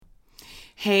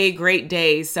Hey, great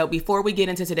day. So before we get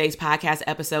into today's podcast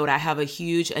episode, I have a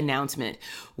huge announcement.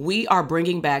 We are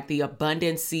bringing back the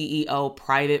Abundance CEO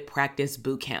Private Practice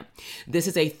Bootcamp. This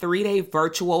is a 3-day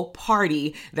virtual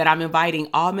party that I'm inviting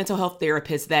all mental health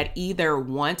therapists that either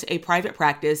want a private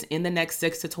practice in the next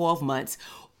 6 to 12 months,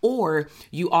 or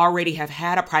you already have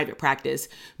had a private practice,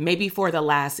 maybe for the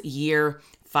last year,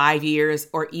 5 years,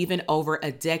 or even over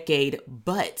a decade,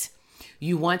 but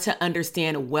you want to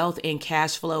understand wealth and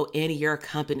cash flow in your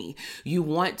company. You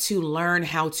want to learn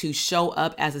how to show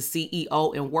up as a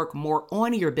CEO and work more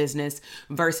on your business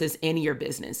versus in your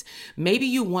business. Maybe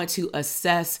you want to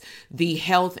assess the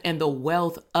health and the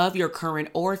wealth of your current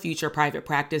or future private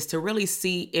practice to really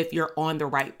see if you're on the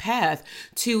right path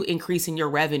to increasing your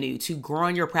revenue, to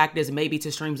growing your practice, maybe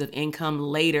to streams of income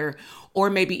later, or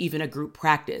maybe even a group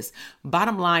practice.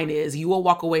 Bottom line is you will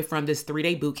walk away from this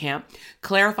 3-day bootcamp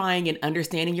clarifying and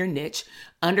understanding your niche,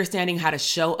 understanding how to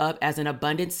show up as an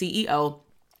abundant CEO,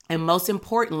 and most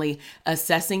importantly,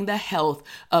 assessing the health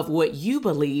of what you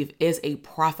believe is a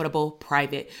profitable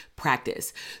private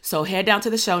practice. So head down to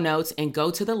the show notes and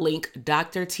go to the link,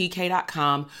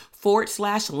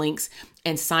 drtk.com/links,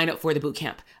 and sign up for the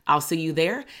bootcamp. I'll see you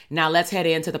there. Now let's head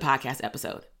into the podcast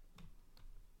episode.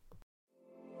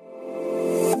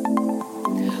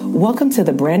 Welcome to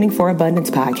the Branding for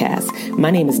Abundance podcast. My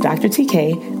name is Dr.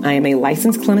 TK. I am a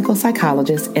licensed clinical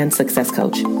psychologist and success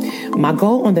coach. My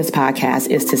goal on this podcast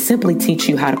is to simply teach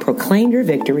you how to proclaim your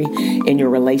victory in your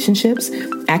relationships,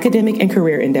 academic and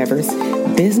career endeavors,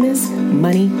 business,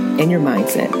 money, and your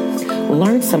mindset.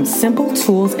 Learn some simple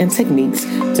tools and techniques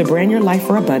to brand your life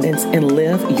for abundance and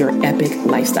live your epic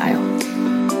lifestyle.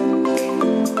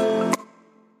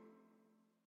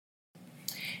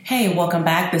 Hey, welcome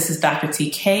back. This is Dr.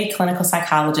 TK, clinical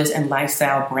psychologist and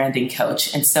lifestyle branding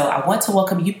coach. And so I want to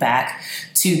welcome you back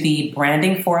to the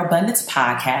Branding for Abundance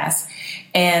podcast.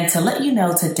 And to let you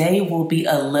know, today will be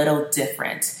a little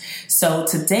different. So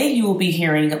today you will be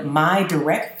hearing my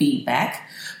direct feedback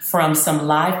from some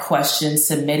live questions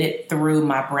submitted through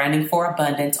my Branding for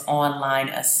Abundance online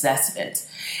assessment.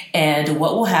 And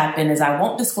what will happen is I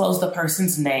won't disclose the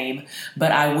person's name,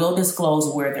 but I will disclose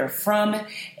where they're from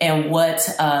and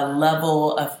what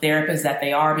level of therapist that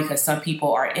they are, because some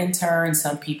people are interns,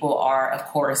 some people are, of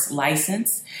course,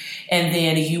 licensed. And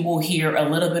then you will hear a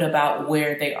little bit about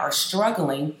where they are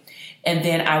struggling. And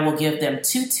then I will give them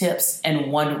 2 tips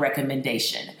and 1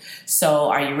 recommendation. So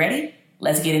are you ready?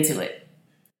 Let's get into it.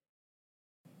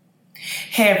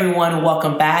 Hey everyone,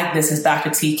 welcome back. This is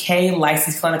Dr. TK,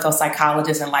 licensed clinical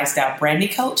psychologist and lifestyle branding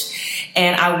coach.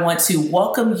 And I want to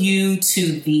welcome you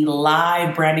to the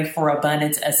live Branding for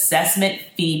Abundance assessment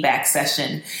feedback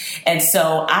session. And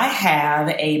so I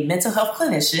have a mental health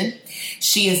clinician.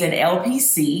 She is an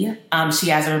LPC. She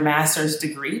has her master's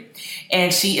degree,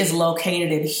 and she is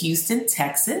located in Houston,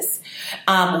 Texas.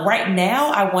 Right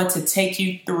now, I want to take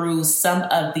you through some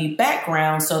of the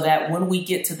background so that when we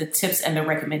get to the tips and the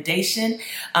recommendation,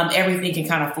 everything can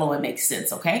kind of flow and make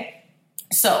sense, okay?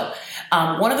 So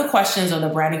one of the questions on the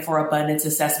Branding for Abundance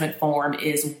assessment form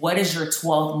is, what is your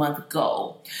 12-month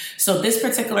goal? So this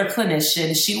particular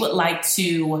clinician, she would like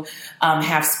to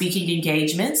have speaking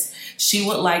engagements. She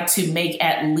would like to make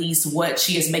at least what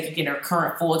she is making in her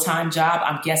current full-time job,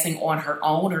 I'm guessing on her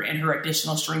own or in her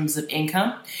additional streams of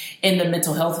income in the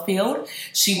mental health field.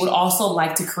 She would also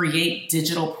like to create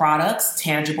digital products,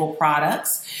 tangible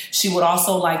products. She would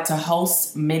also like to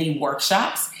host many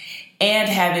workshops and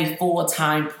have a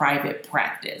full-time private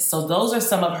practice. So those are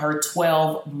some of her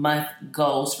 12-month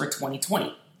goals for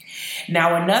 2020.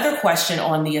 Now, another question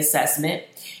on the assessment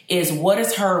is, what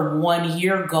is her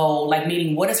 1-year goal? Like,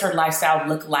 meaning, what does her lifestyle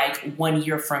look like 1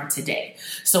 year from today?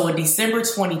 So in December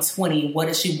 2020, what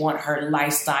does she want her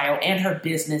lifestyle and her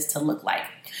business to look like?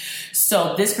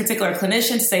 So this particular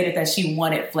clinician stated that she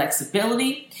wanted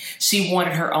flexibility. She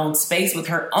wanted her own space with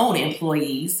her own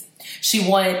employees. She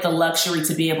wanted the luxury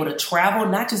to be able to travel,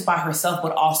 not just by herself,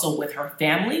 but also with her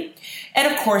family.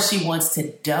 And of course, she wants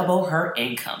to double her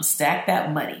income, stack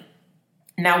that money.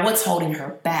 Now, what's holding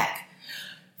her back?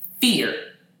 Fear.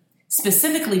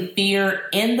 Specifically, fear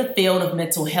in the field of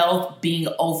mental health being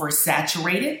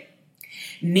oversaturated,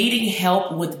 needing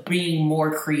help with being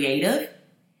more creative,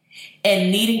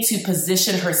 and needing to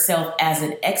position herself as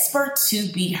an expert to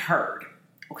be heard.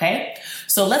 Okay,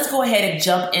 so let's go ahead and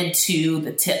jump into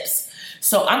the tips.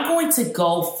 So I'm going to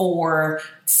go for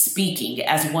speaking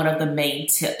as one of the main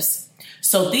tips.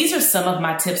 So these are some of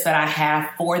my tips that I have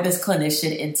for this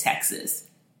clinician in Texas.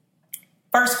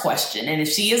 First question, and if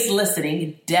she is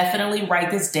listening, definitely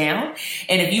write this down.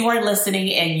 And if you are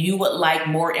listening and you would like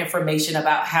more information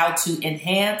about how to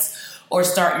enhance or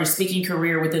start your speaking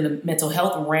career within the mental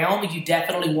health realm, you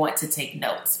definitely want to take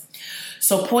notes.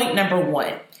 So point number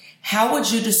 1, how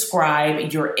would you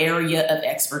describe your area of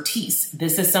expertise?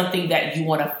 This is something that you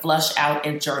want to flush out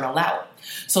and journal out.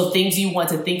 So things you want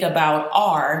to think about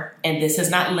are, and this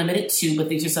is not limited to, but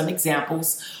these are some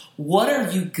examples. What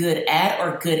are you good at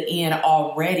or good in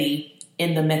already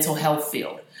in the mental health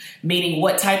field? Meaning,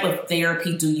 what type of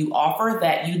therapy do you offer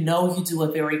that you know you do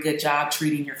a very good job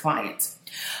treating your clients?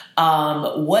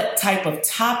 What type of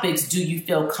topics do you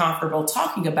feel comfortable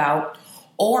talking about?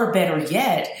 Or better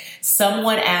yet,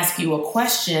 someone asks you a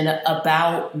question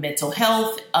about mental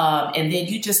health, and then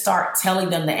you just start telling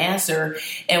them the answer.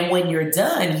 And when you're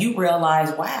done, you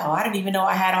realize, wow, I didn't even know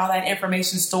I had all that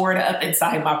information stored up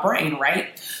inside my brain,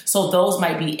 right? So those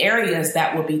might be areas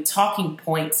that will be talking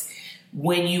points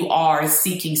when you are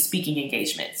seeking speaking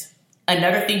engagements.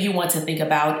 Another thing you want to think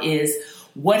about is,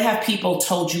 what have people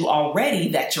told you already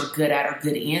that you're good at or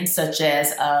good in, such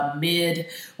as midterm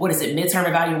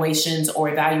evaluations or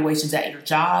evaluations at your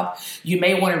job? You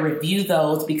may want to review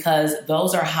those because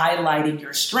those are highlighting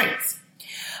your strengths.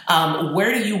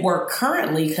 Where do you work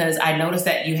currently? Because I noticed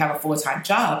that you have a full-time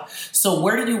job. So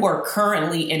where do you work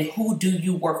currently and who do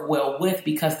you work well with?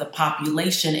 Because the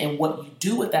population and what you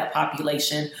do with that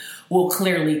population will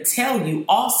clearly tell you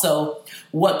also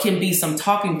what can be some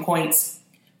talking points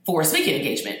for a speaking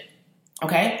engagement.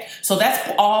 Okay, so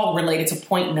that's all related to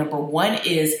point number 1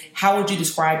 is, how would you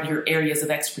describe your areas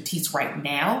of expertise right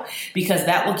now? Because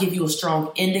that will give you a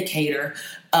strong indicator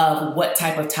of what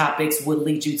type of topics would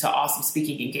lead you to awesome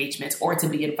speaking engagements or to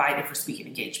be invited for speaking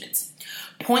engagements.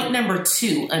 Point number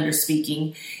 2 under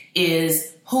speaking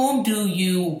is, whom do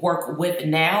you work with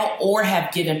now or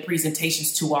have given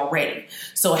presentations to already?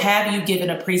 So have you given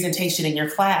a presentation in your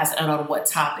class, and on what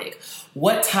topic?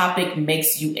 What topic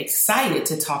makes you excited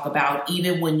to talk about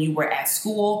even when you were at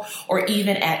school or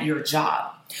even at your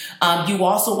job? You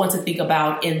also want to think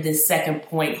about, in this second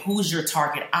point, who's your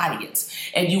target audience,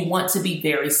 and you want to be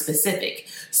very specific.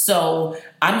 So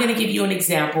I'm going to give you an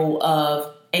example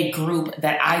of a group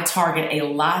that I target a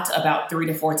lot, about 3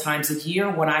 to 4 times a year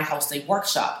when I host a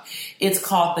workshop. It's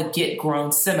called the Get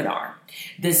Grown Seminar.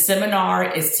 This seminar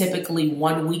is typically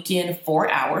 1 weekend,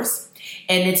 4 hours,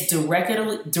 and it's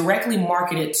directly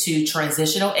marketed to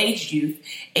transitional age youth,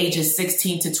 ages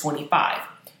 16 to 25,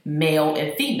 male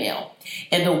and female.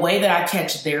 And the way that I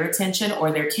catch their attention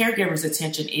or their caregiver's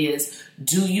attention is,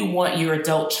 do you want your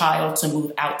adult child to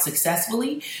move out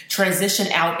successfully, transition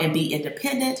out and be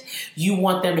independent? You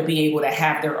want them to be able to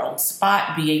have their own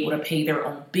spot, be able to pay their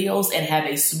own bills, and have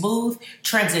a smooth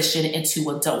transition into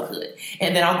adulthood.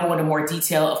 And then I'll go into more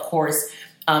detail, of course,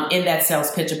 in that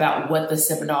sales pitch about what the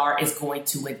seminar is going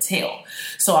to entail.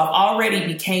 So I've already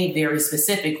became very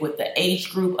specific with the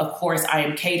age group. Of course, I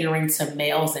am catering to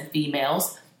males and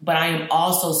females, but I am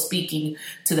also speaking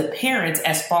to the parents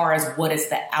as far as what is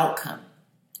the outcome.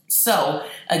 So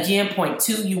again, point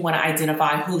 2, you want to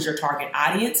identify who's your target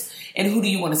audience and who do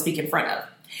you want to speak in front of.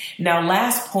 Now,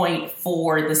 last point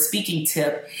for the speaking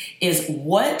tip is,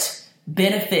 what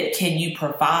benefit can you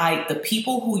provide the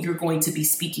people who you're going to be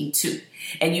speaking to?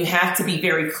 And you have to be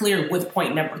very clear with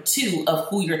point number 2 of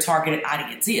who your targeted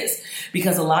audience is.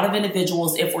 Because a lot of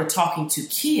individuals, if we're talking to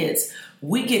kids,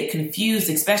 we get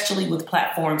confused, especially with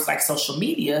platforms like social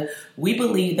media. We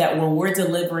believe that when we're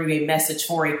delivering a message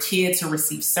for a kid to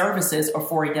receive services, or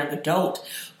for a young adult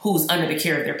who's under the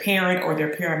care of their parent, or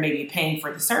their parent may be paying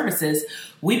for the services,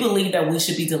 we believe that we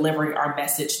should be delivering our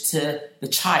message to the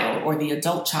child or the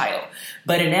adult child.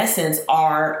 But in essence,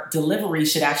 our delivery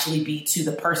should actually be to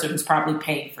the person who's probably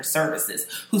paying for services,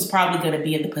 who's probably going to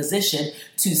be in the position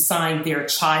to sign their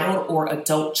child or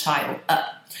adult child up.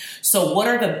 So what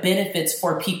are the benefits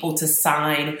for people to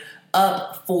sign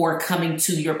up for coming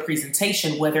to your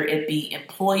presentation, whether it be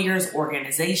employers,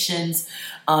 organizations,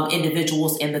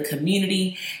 individuals in the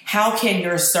community? How can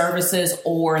your services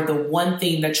or the one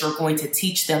thing that you're going to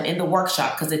teach them in the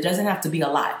workshop, because it doesn't have to be a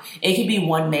lot, it can be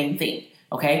one main thing.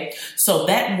 Okay, so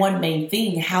that one main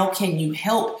thing, how can you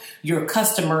help your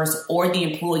customers or the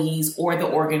employees or the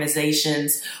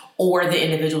organizations or the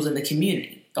individuals in the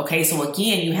community? Okay, so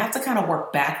again, you have to kind of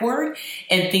work backward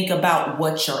and think about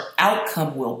what your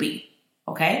outcome will be.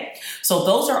 Okay, so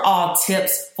those are all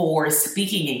tips for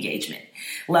speaking engagement.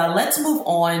 Now let's move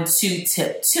on to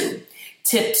tip 2.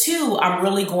 Tip 2, I'm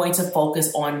really going to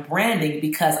focus on branding,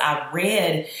 because I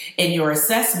read in your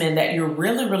assessment that you're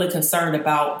really, really concerned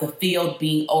about the field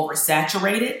being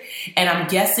oversaturated. And I'm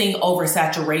guessing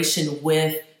oversaturation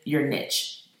with your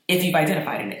niche, if you've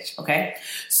identified a niche. Okay.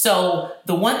 So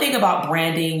the one thing about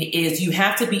branding is you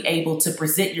have to be able to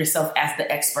present yourself as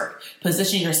the expert,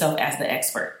 position yourself as the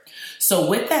expert. So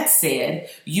with that said,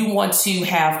 you want to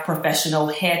have professional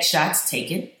headshots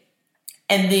taken.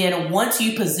 And then once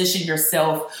you position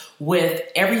yourself with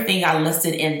everything I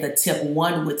listed in the tip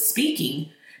 1 with speaking,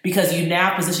 because you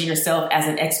now position yourself as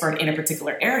an expert in a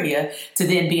particular area to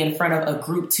then be in front of a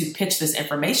group to pitch this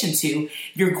information to,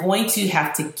 you're going to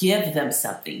have to give them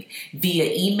something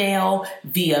via email,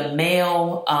 via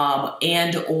mail,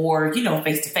 and or,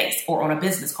 face to face or on a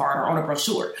business card or on a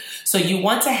brochure. So you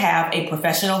want to have a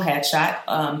professional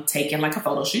headshot taken, like a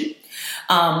photo shoot.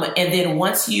 And then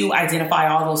once you identify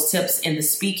all those tips in the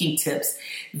speaking tips,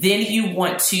 then you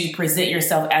want to present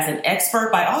yourself as an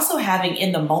expert by also having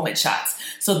in the moment shots.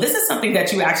 So this is something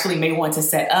that you actually may want to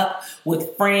set up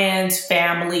with friends,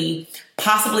 family,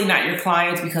 possibly not your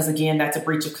clients, because again, that's a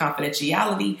breach of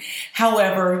confidentiality.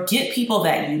 However, get people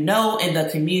that you know in the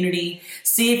community.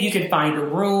 See if you can find a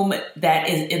room that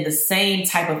is in the same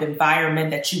type of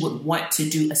environment that you would want to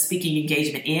do a speaking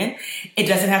engagement in. It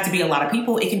doesn't have to be a lot of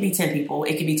people. It can be 10 people.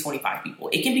 It can be 25 people.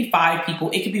 It can be 5 people.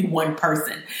 It can be 1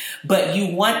 person. But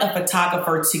you want a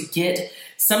photographer to get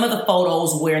some of the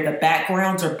photos where the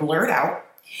backgrounds are blurred out,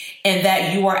 and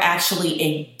that you are actually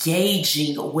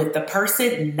engaging with the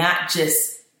person, not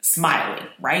just smiling,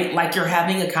 right? Like you're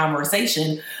having a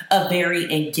conversation, a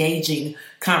very engaging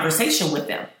conversation with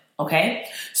them. Okay.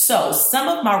 So some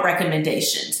of my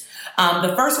recommendations.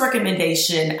 The first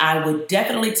recommendation, I would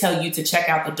definitely tell you to check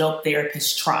out the Dope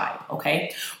Therapist Tribe.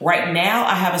 Okay. Right now,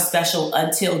 I have a special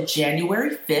until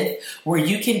January 5th where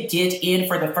you can get in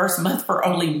for the first month for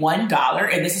only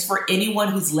 $1. And this is for anyone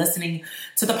who's listening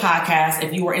to the podcast.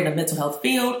 If you are in the mental health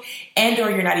field and or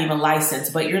you're not even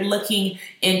licensed, but you're looking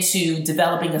into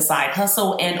developing a side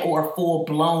hustle and or full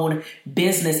blown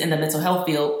business in the mental health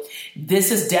field,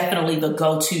 this is definitely the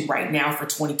go-to right now for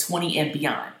 2020 and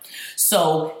beyond.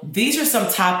 So these are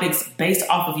some topics based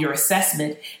off of your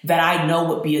assessment that I know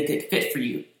would be a good fit for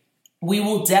you. We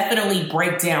will definitely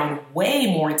break down way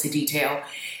more into detail,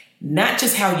 not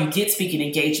just how you get speaking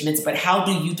engagements, but how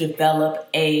do you develop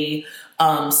a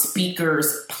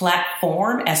speaker's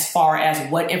platform as far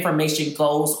as what information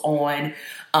goes on,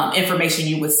 information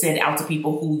you would send out to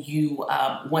people who you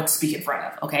want to speak in front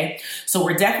of. Okay. So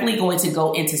we're definitely going to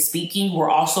go into speaking. We're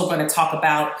also going to talk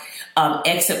about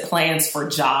exit plans for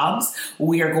jobs.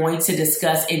 We are going to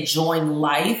discuss enjoying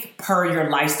life per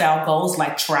your lifestyle goals,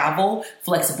 like travel,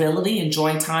 flexibility,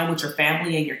 enjoying time with your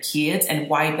family and your kids, and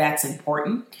why that's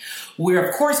important. We're,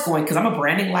 of course, because I'm a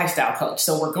branding lifestyle coach.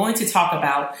 So we're going to talk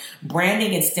about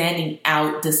branding and standing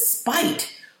out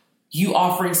despite you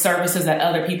offering services that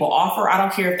other people offer. I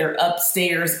don't care if they're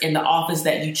upstairs in the office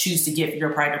that you choose to get for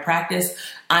your private practice.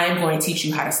 I am going to teach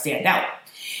you how to stand out.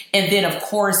 And then, of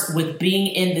course, with being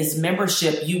in this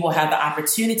membership, you will have the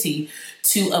opportunity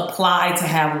to apply to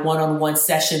have one-on-one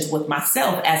sessions with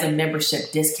myself as a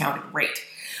membership discounted rate.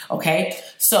 Okay,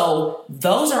 so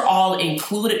those are all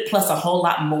included, plus a whole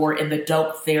lot more in the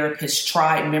Dope Therapist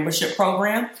Tribe membership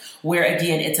program, where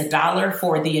again, it's $1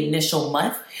 for the initial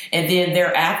month. And then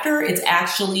thereafter, it's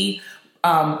actually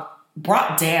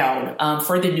brought down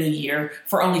for the new year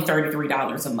for only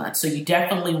 $33 a month. So you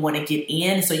definitely want to get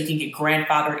in so you can get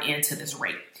grandfathered into this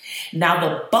rate. Now,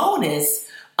 the bonus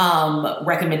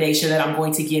recommendation that I'm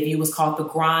going to give you is called the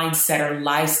Grind Setter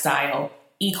Lifestyle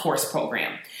e-course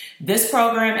program. This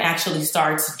program actually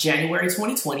starts January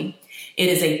 2020. It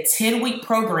is a 10-week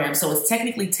program, so it's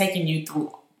technically taking you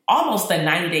through almost a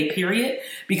 90-day period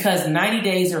because 90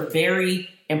 days are very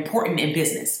important in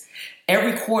business.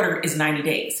 Every quarter is 90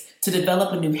 days. To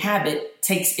develop a new habit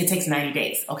takes 90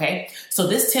 days, okay? So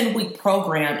this 10-week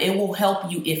program, it will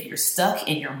help you if you're stuck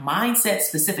in your mindset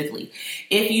specifically,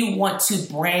 if you want to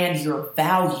brand your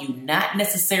value, not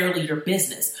necessarily your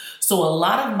business. So a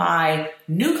lot of my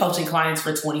new coaching clients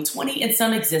for 2020 and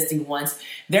some existing ones,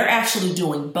 they're actually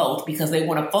doing both because they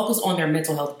want to focus on their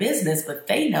mental health business, but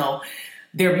they know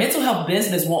their mental health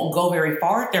business won't go very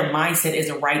far if their mindset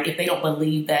isn't right, if they don't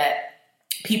believe that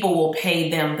people will pay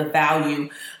them the value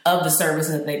of the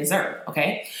services that they deserve.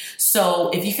 Okay. So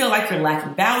if you feel like you're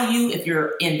lacking value, if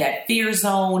you're in that fear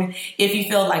zone, if you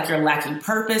feel like you're lacking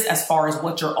purpose as far as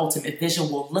what your ultimate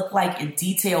vision will look like in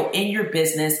detail in your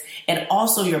business and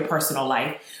also your personal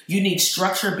life, you need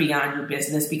structure beyond your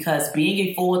business because being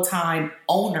a full-time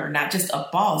owner, not just a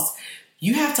boss,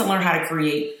 you have to learn how to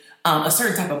create a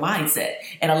certain type of mindset.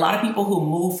 And a lot of people who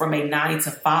move from a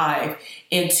 9-to-5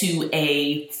 into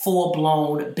a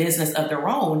full-blown business of their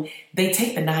own, they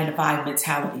take the 9-to-5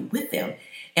 mentality with them.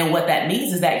 And what that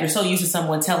means is that you're so used to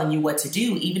someone telling you what to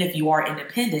do, even if you are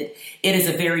independent, it is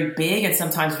a very big and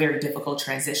sometimes very difficult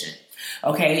transition.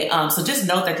 Okay, so just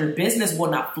note that your business will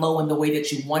not flow in the way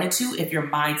that you want it to if your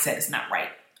mindset is not right.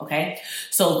 Okay,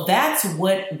 so that's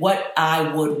what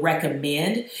I would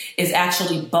recommend is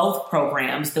actually both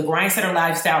programs. The Grind Setter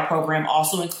Lifestyle program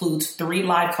also includes 3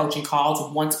 live coaching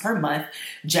calls once per month,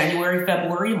 January,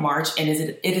 February, March, and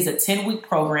it is a 10-week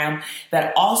program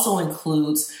that also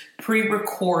includes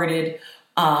pre-recorded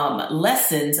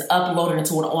lessons uploaded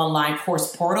into an online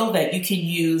course portal that you can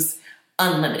use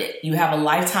unlimited. You have a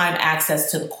lifetime access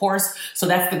to the course. So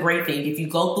that's the great thing. If you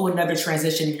go through another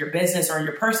transition in your business or in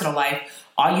your personal life,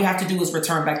 all you have to do is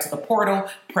return back to the portal,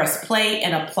 press play,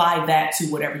 and apply that to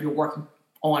whatever you're working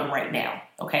on right now.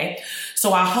 Okay.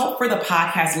 So I hope for the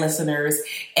podcast listeners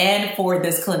and for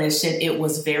this clinician, it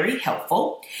was very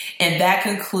helpful. And that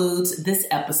concludes this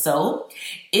episode.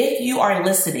 If you are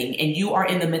listening and you are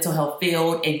in the mental health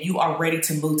field and you are ready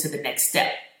to move to the next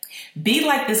step, be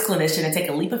like this clinician and take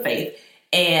a leap of faith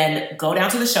and go down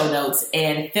to the show notes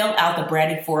and fill out the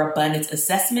Branding for Abundance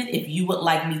assessment if you would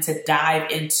like me to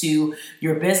dive into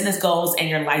your business goals and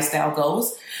your lifestyle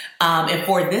goals. And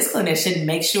for this clinician,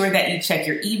 make sure that you check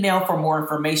your email for more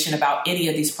information about any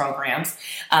of these programs.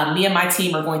 Me and my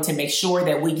team are going to make sure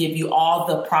that we give you all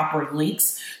the proper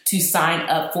links to sign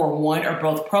up for one or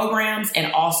both programs.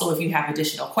 And also, if you have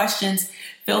additional questions,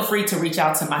 feel free to reach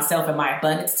out to myself and my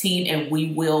abundance team, and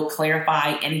we will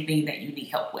clarify anything that you need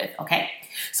help with. Okay.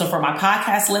 So for my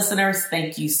podcast listeners,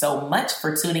 thank you so much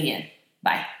for tuning in.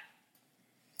 Bye.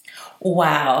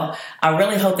 Wow. I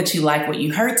really hope that you like what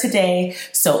you heard today.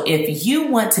 So if you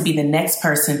want to be the next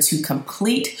person to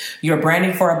complete your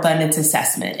Branding for Abundance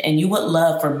assessment, and you would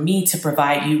love for me to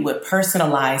provide you with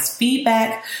personalized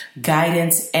feedback,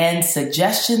 guidance, and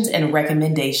suggestions and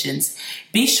recommendations,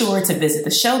 be sure to visit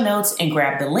the show notes and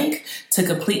grab the link to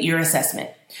complete your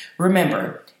assessment.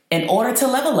 Remember, in order to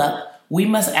level up, we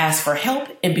must ask for help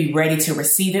and be ready to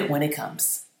receive it when it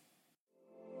comes.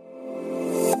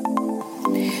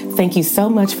 Thank you so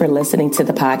much for listening to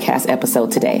the podcast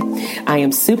episode today. I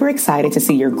am super excited to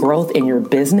see your growth in your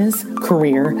business,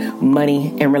 career,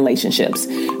 money, and relationships.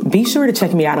 Be sure to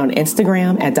check me out on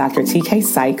Instagram at Dr. TK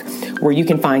Psych, where you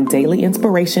can find daily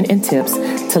inspiration and tips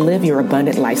to live your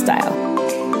abundant lifestyle.